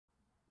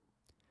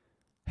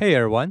Hey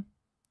everyone,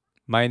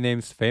 my name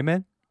is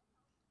Feynman.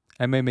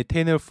 I'm a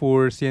maintainer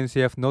for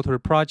CNCF Notary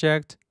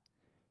Project.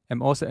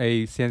 I'm also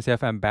a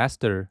CNCF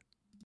Ambassador.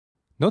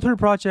 Notary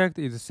Project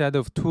is a set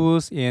of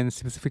tools and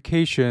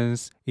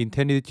specifications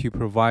intended to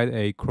provide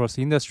a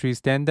cross-industry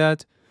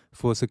standard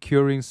for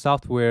securing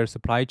software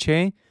supply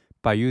chain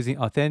by using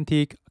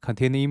authentic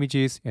container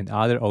images and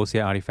other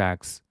OCI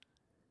artifacts.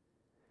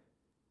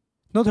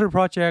 Notary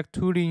Project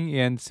tooling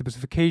and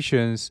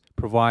specifications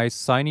provide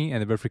signing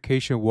and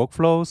verification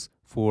workflows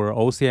for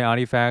OCI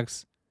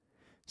artifacts,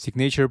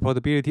 signature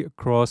portability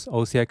across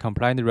OCI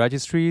compliant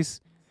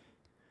registries,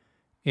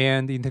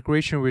 and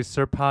integration with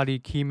third-party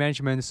key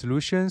management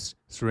solutions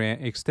through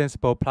an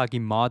extensible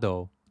plugin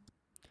model.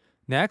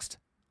 Next,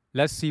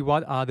 let's see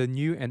what are the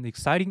new and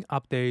exciting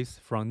updates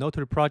from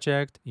Notary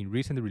Project in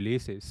recent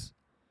releases.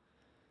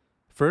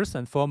 First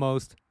and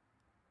foremost,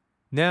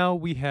 now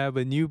we have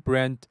a new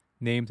brand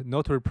named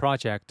Notary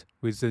Project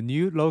with a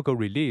new logo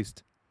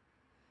released.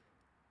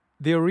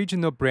 The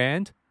original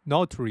brand,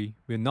 Notary,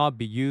 will not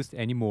be used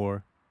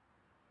anymore.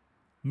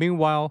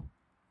 Meanwhile,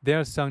 there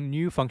are some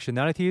new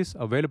functionalities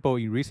available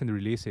in recent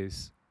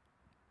releases.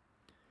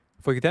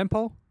 For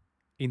example,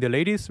 in the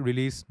latest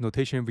release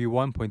Notation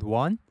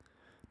v1.1,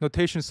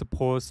 Notation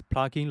supports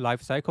plugin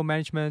lifecycle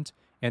management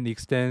and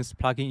extends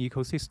plugin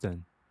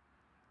ecosystem.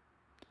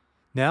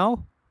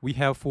 Now, we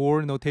have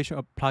 4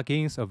 Notation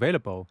plugins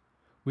available,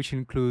 which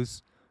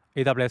includes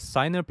AWS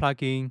Signer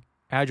plugin,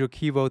 Azure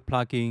Key Vault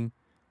plugin,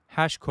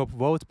 HashiCorp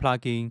Vault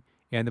plugin,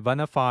 and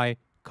Vanify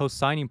code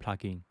signing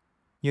plugin.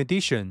 In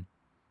addition,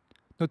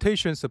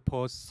 Notation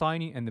supports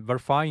signing and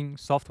verifying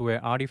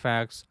software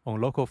artifacts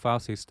on local file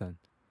system.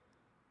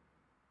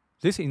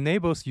 This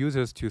enables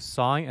users to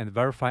sign and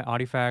verify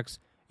artifacts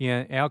in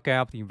an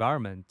air-gapped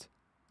environment.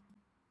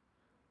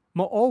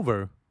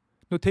 Moreover,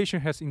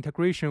 Notation has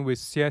integration with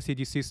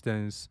CI/CD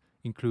systems,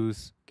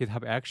 includes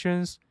GitHub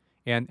Actions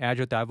and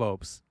Azure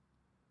DevOps.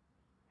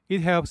 It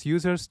helps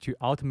users to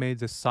automate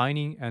the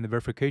signing and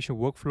verification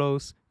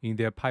workflows in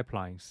their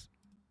pipelines.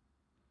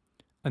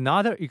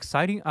 Another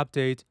exciting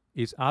update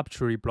is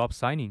arbitrary blob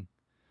signing.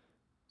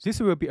 This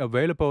will be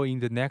available in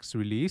the next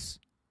release.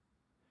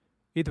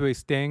 It will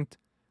extend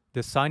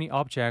the signing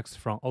objects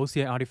from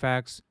OCI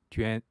artifacts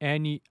to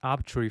any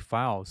arbitrary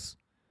files.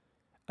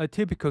 A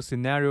typical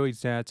scenario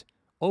is that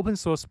open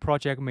source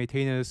project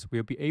maintainers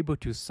will be able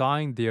to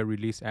sign their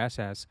release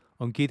assets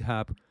on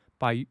GitHub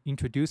by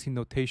introducing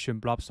Notation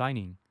blob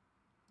signing.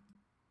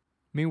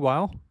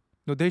 Meanwhile,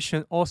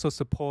 Notation also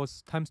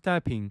supports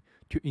timestamping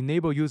to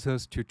enable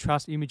users to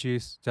trust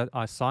images that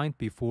are signed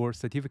before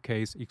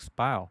certificates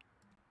expire.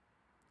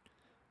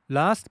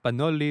 Last but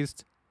not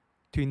least,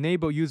 to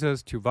enable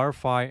users to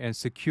verify and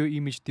secure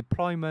image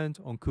deployment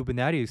on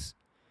Kubernetes,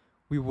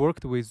 we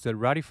worked with the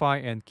Ratify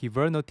and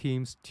Kyverno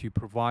teams to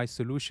provide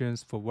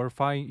solutions for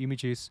verifying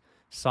images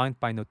signed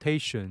by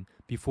Notation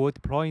before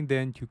deploying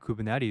them to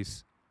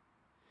Kubernetes.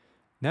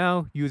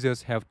 Now,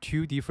 users have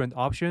 2 different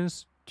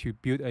options to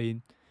build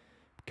a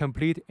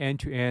complete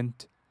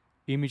end-to-end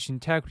image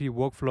integrity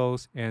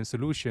workflows and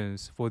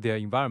solutions for their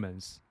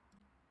environments.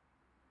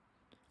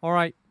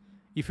 Alright,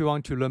 if you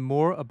want to learn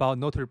more about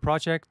Notary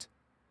Project,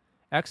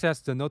 access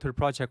the Notary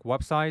Project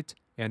website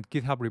and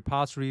GitHub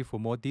repository for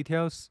more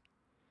details.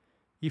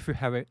 If you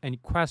have any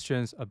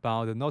questions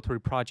about the Notary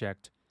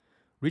Project,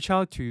 reach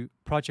out to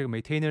project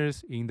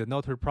maintainers in the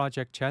Notary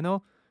Project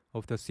channel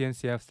of the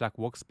CNCF Slack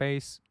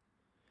workspace.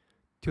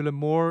 To learn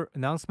more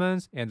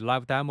announcements and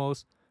live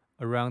demos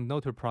around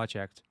Notary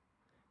Project,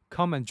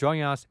 come and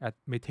join us at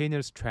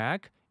Maintainers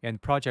Track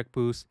and Project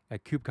Booth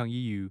at KubeCon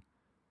EU.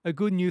 A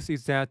good news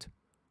is that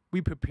we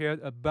prepared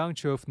a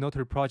bunch of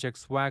Notary Project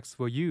swags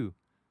for you.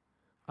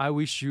 I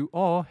wish you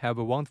all have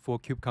a wonderful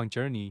KubeCon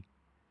journey.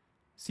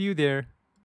 See you there.